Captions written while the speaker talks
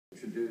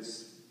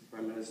introduce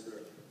Prime Minister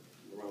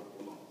Laurent.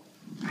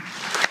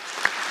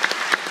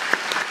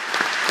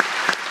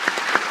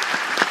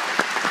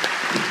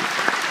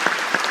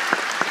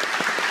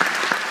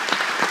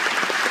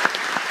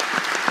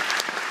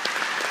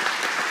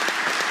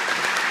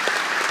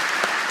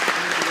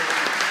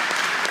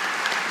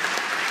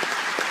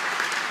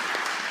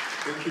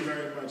 Thank you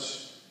very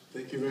much.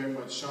 Thank you very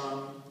much,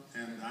 Sean,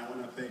 and I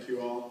want to thank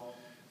you all.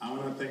 I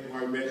want to thank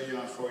Mark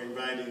Benia for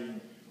inviting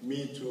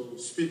me to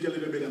speak a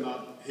little bit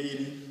about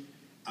Haiti,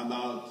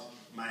 about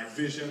my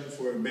vision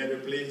for a better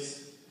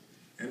place,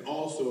 and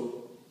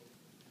also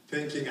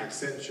thanking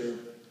Accenture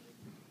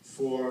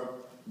for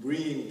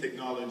bringing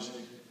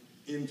technology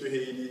into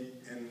Haiti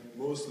and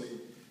mostly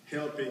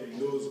helping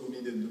those who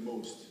need it the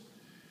most.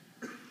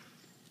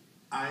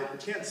 I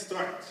can't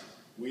start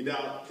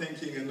without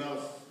thanking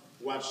enough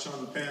what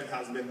Sean Penn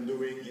has been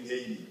doing in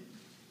Haiti.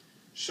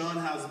 Sean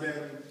has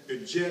been a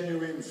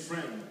genuine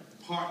friend,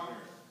 partner,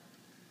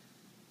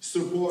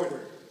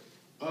 supporter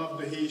of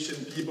the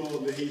Haitian people,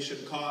 the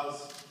Haitian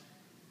cause,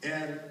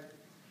 and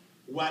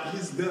what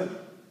he's done,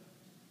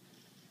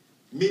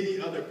 many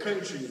other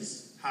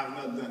countries have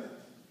not done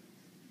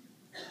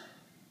it.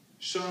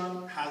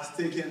 Sean has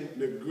taken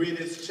the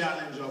greatest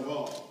challenge of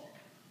all.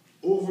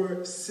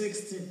 Over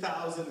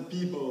 60,000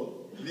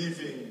 people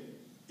living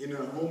in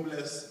a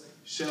homeless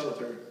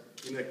shelter,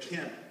 in a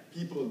camp,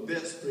 people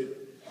desperate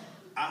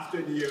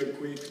after the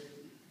earthquake,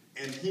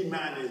 and he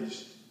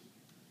managed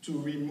to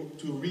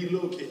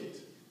relocate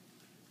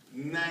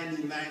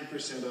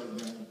 99% of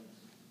them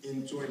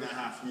in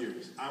 2.5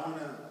 years. I want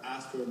to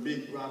ask for a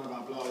big round of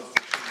applause.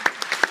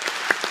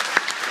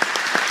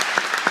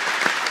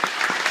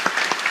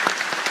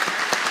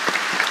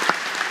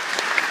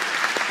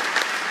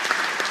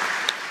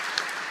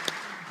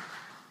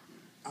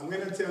 I'm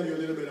going to tell you a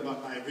little bit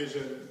about my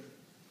vision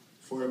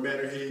for a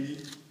better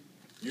Haiti.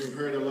 You've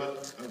heard a lot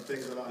of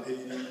things about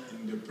Haiti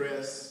in the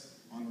press,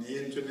 on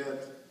the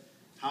internet.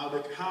 How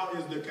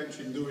is the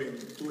country doing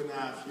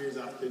 2.5 years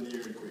after the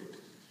earthquake?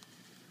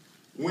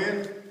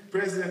 When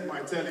President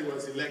Martelly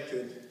was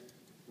elected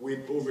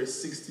with over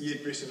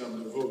 68% of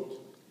the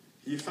vote,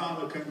 he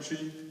found a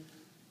country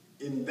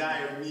in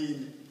dire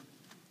need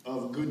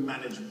of good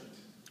management,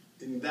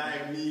 in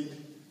dire need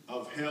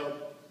of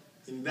help,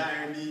 in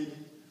dire need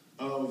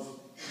of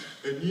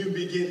a new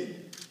beginning.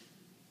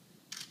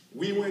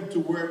 We went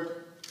to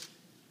work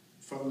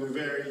from the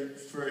very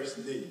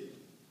first day.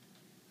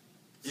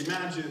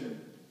 Imagine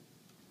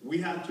we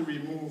had to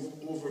remove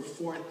over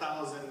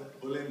 4,000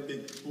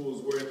 Olympic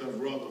pools worth of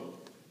rubble.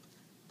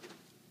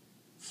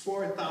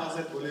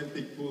 4,000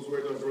 Olympic pools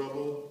worth of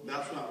rubble,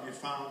 that's what we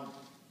found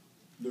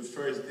the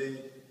first day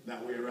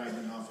that we arrived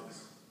in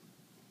office.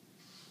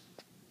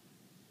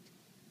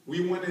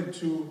 We wanted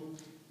to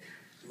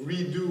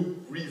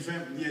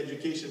revamp the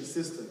education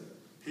system.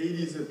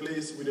 Haiti is a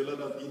place with a lot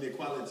of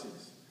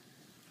inequalities.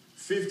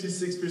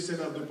 56%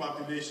 of the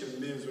population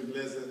lives with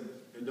less than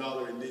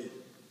 $1 a day.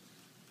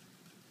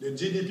 The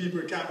GDP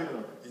per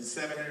capita is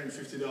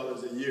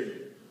 $750 a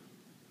year.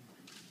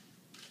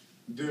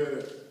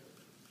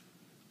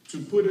 To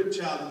put a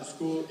child in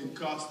school, it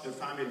costs a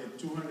family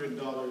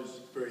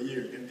 $200 per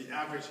year, and the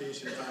average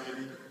Haitian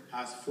family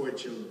has 4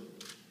 children.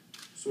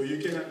 So you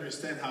can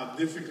understand how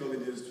difficult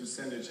it is to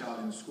send a child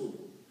in school.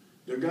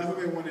 The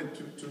government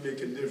wanted to make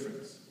a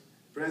difference.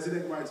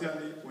 President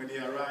Martelly, when he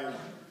arrived,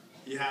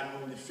 he had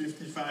only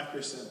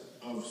 55%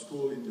 of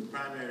school in the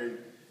primary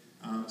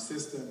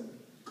system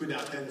could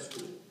attend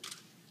school.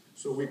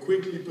 So we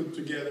quickly put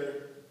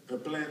together a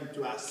plan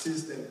to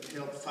assist and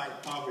help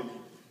fight poverty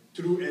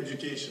through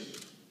education.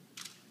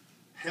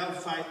 Help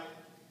fight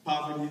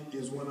poverty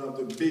is one of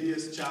the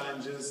biggest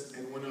challenges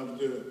and one of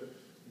the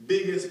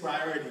biggest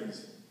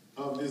priorities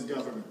of this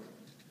government.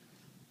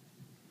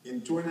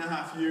 In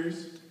 2.5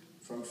 years,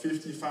 from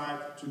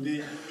 55,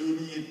 today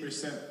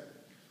 88%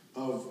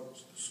 of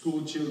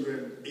school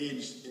children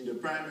aged in the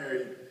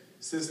primary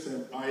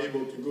system are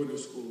able to go to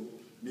school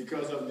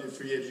because of the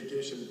free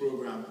education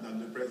program that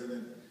the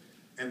president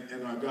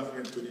and our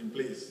government put in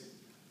place.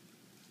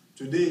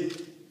 Today,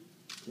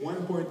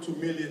 1.2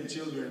 million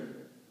children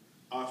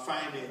are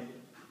finding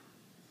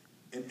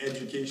an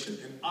education,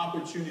 an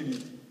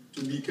opportunity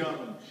to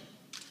become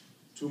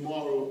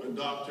tomorrow a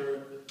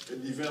doctor, a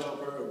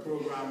developer, a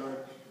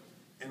programmer,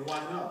 and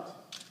why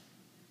not?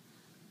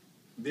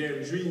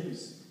 Their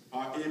dreams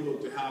are able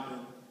to happen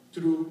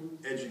through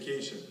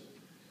education.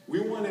 We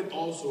wanted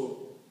also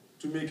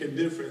to make a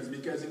difference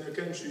because in a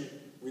country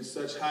with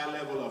such high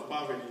level of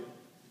poverty,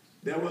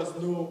 there was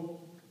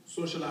no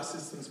social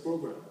assistance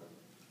program,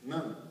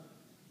 none.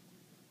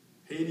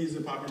 Haiti is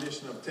a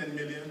population of 10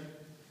 million.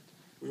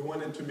 We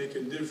wanted to make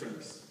a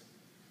difference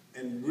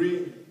and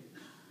bring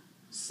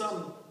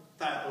some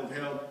type of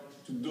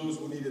help to those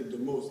who need it the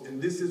most.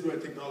 And this is where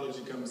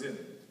technology comes in.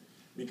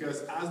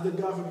 Because as the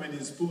government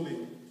is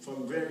pulling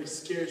from very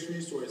scarce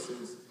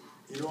resources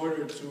in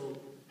order to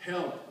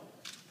help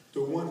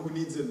the one who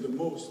needs it the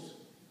most,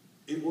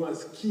 it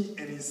was key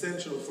and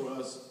essential for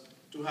us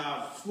to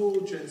have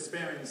full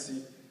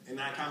transparency and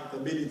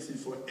accountability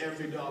for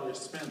every dollar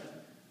spent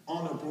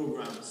on a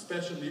program,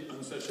 especially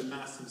on such a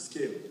massive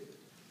scale.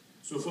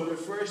 So for the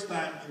first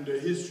time in the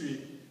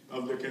history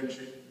of the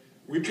country,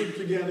 we put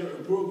together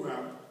a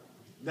program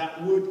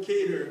that would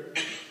cater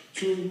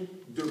to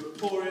the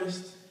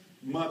poorest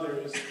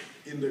mothers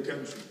in the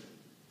country.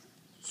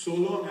 So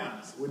long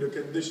as, with a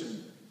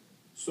condition,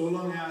 so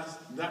long as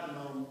that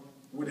mom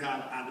would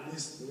have at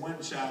least one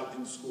child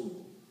in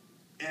school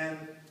and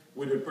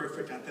with a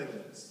perfect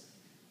attendance.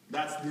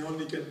 That's the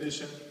only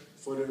condition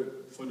for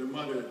the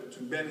mother to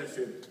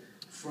benefit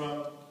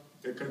from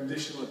a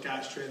conditional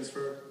cash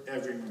transfer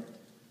every month.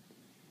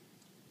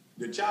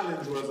 The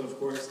challenge was, of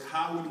course,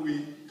 how would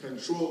we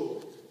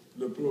control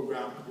the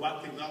program,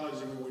 what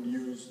technology we would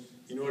use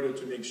in order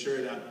to make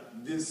sure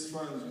that these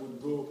funds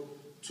would go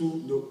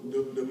to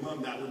the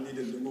mom that would need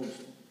it the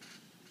most.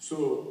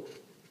 So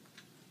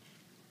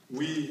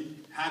we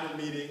had a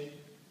meeting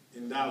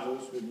in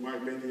Davos with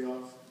Mark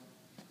Benioff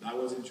that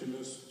was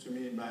introduced to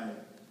me by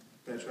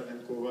Petra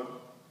Nemkova,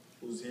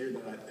 who's here,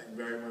 that I thank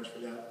very much for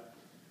that.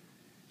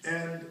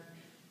 And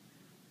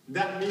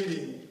that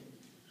meeting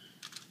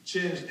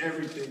changed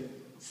everything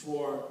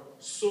for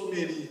so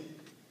many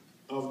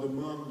of the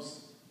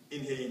moms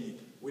in Haiti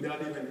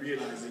without even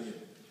realizing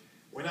it.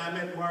 When I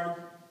met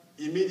Mark,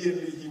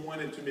 immediately he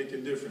wanted to make a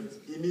difference.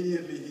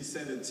 Immediately he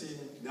sent a team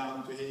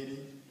down to Haiti.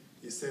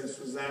 He sent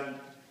Suzanne,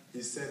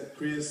 he sent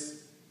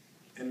Chris,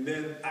 and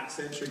then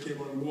Accenture came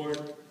on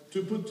board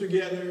to put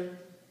together,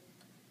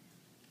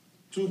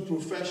 to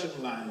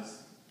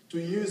professionalize, to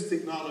use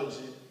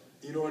technology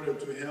in order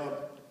to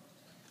help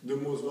the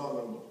most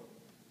vulnerable.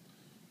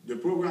 The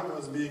program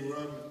was being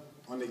run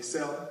on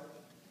Excel.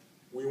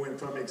 We went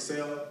from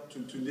Excel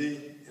to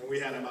today, and we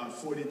had about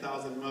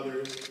 40,000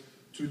 mothers.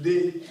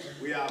 Today,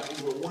 we have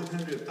over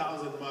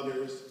 100,000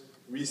 mothers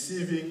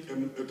receiving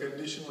a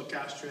conditional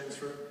cash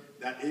transfer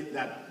that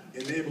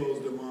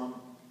enables the mom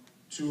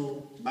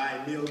to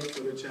buy milk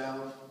for the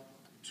child,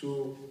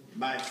 to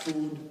buy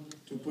food,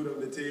 to put on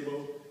the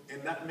table,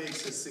 and that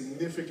makes a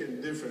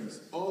significant difference.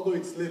 Although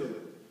it's little,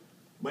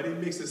 but it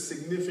makes a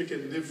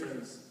significant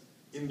difference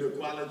in the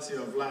quality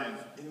of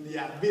life, in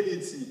the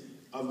ability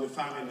of the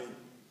family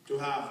to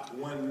have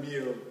one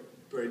meal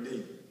per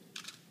day.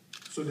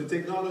 So the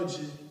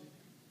technology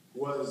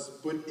was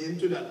put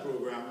into that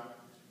program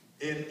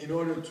in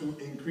order to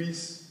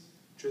increase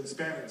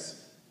transparency.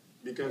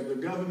 Because the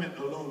government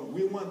alone,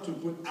 we want to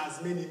put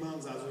as many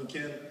moms as we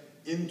can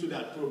into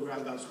that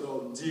program that's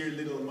called Dear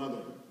Little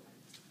Mother,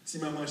 Ti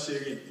Maman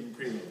Chérie in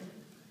Creole.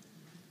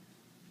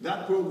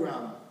 That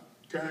program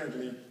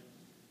currently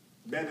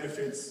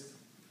benefits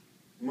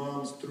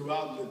moms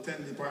throughout the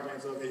 10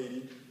 departments of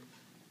Haiti,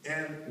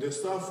 and the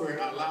software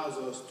allows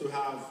us to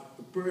have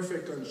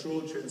perfect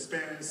control,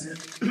 transparency,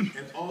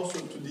 and also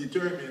to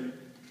determine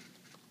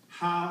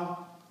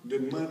how the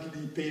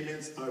monthly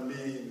payments are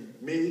being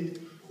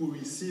made, who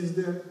receives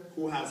them,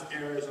 who has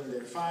errors on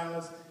their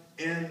files,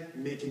 and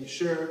making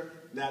sure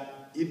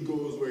that it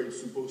goes where it's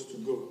supposed to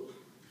go.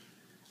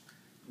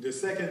 The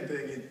second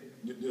thing,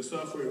 the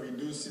software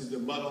reduces the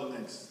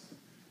bottlenecks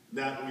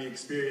that we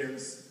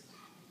experience,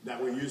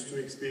 that we're used to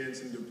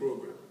experience in the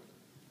program.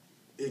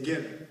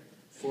 Again,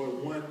 for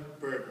one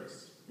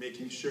purpose,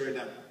 making sure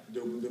that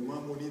the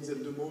mom who needs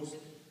it the most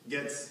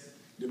gets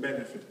the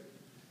benefit.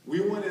 We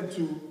wanted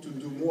to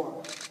do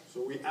more,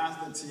 so we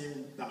asked the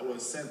team that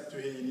was sent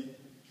to Haiti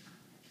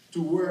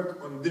to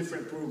work on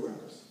different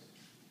programs.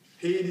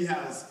 Haiti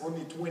has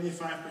only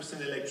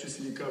 25%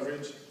 electricity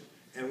coverage,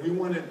 and we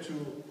wanted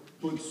to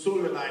put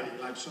solar lighting,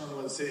 like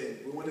Sean was saying.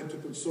 We wanted to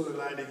put solar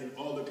lighting in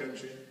all the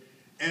country,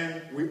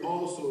 and we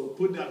also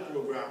put that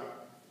program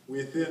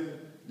within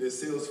the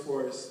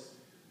Salesforce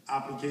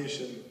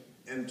application,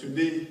 and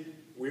today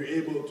we're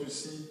able to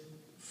see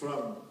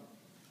from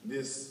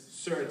this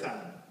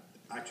Surtan,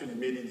 actually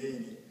made in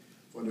Haiti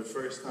for the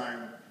first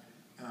time.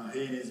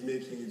 Haiti is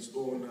making its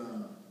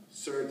own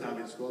Surtan,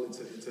 it's called.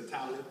 It's a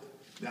tablet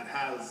that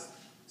has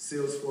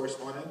Salesforce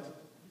on it.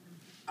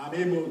 I'm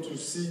able to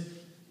see,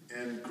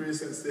 and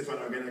Chris and Stefan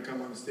are going to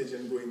come on stage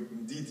and go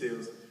in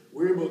details.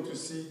 We're able to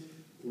see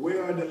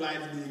where are the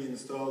lights being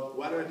installed,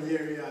 what are the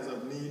areas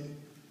of need,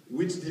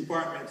 which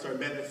departments are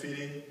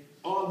benefiting.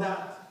 All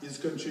that is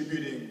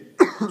contributing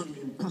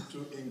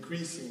to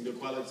increasing the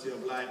quality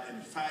of life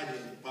and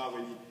fighting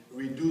poverty,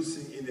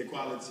 reducing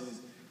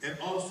inequalities, and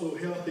also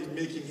helping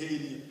making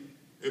Haiti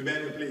a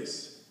better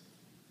place.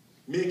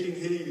 Making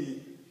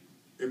Haiti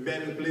a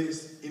better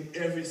place in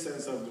every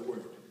sense of the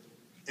word.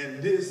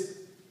 And this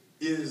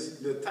is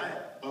the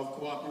type of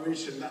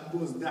cooperation that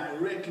goes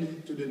directly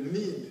to the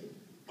need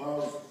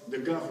of the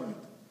government,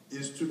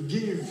 is to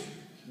give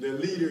the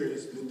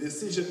leaders, the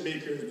decision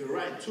makers, the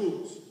right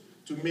tools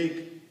to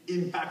make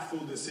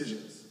impactful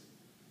decisions.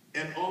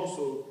 And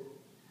also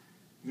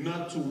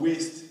not to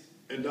waste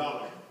a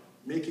dollar,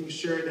 making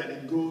sure that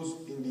it goes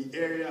in the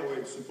area where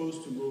it's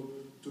supposed to go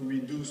to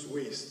reduce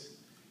waste.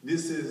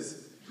 This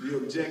is the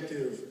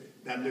objective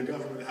that the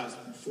government has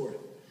put forth.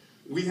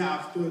 We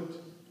have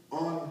put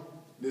on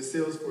the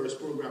Salesforce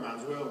program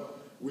as well.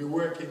 We're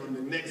working on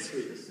the next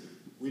phase,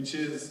 which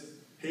is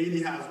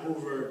Haiti has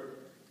over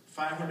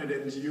 500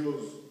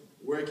 NGOs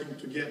working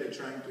together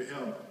trying to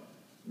help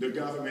the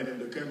government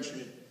and the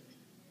country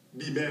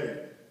be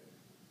better.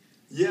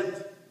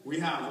 Yet, we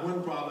have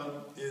one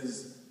problem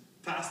is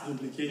task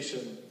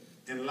duplication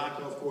and lack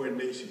of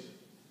coordination.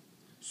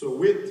 So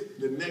with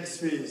the next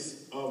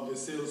phase of the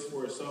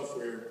Salesforce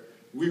software,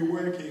 we're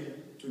working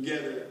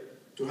together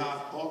to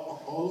have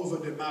all over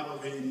the map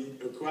of Haiti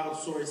a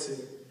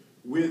crowdsourcing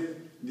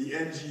with the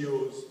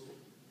NGOs,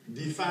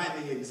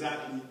 defining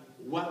exactly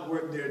what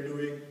work they're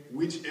doing,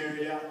 which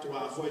area to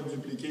avoid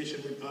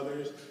duplication with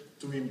others,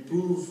 to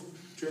improve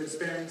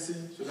transparency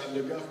so that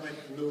the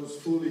government knows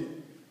fully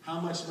how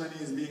much money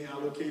is being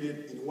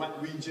allocated in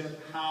what region,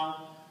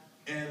 how,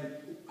 and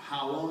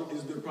how long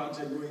is the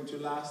project going to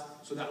last,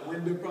 so that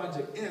when the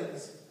project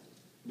ends,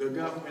 the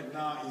government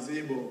now is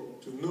able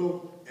to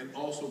know and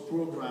also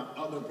program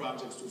other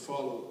projects to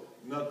follow,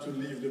 not to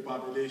leave the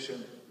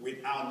population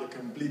without the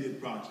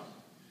completed project.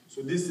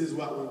 So this is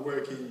what we're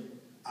working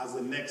as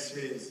the next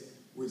phase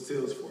with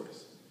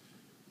Salesforce.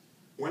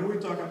 When we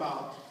talk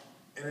about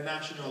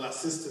international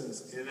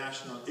assistance,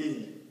 international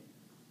aid,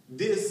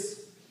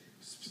 this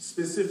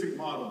specific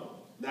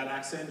model that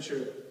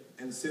Accenture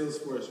and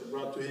Salesforce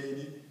brought to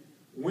Haiti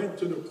went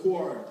to the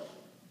core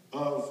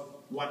of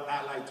what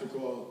I like to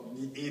call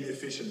the aid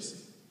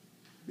efficiency.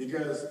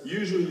 Because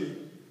usually,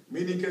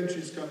 many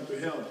countries come to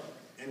help,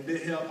 and they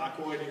help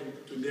according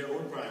to their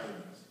own priorities.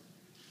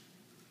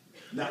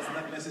 That's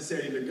not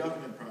necessarily the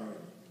government priority.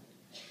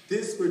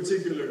 This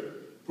particular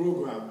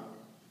program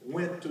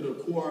went to the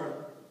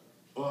core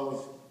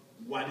of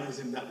what is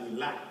it that we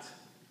lacked,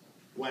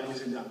 what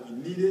is it that we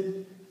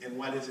needed, and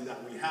what is it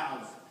that we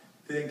have,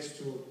 thanks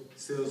to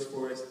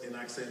Salesforce and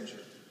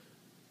Accenture.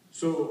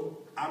 So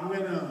I'm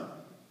going to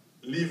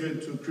leave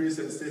it to Chris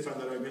and Stefan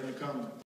that are going to come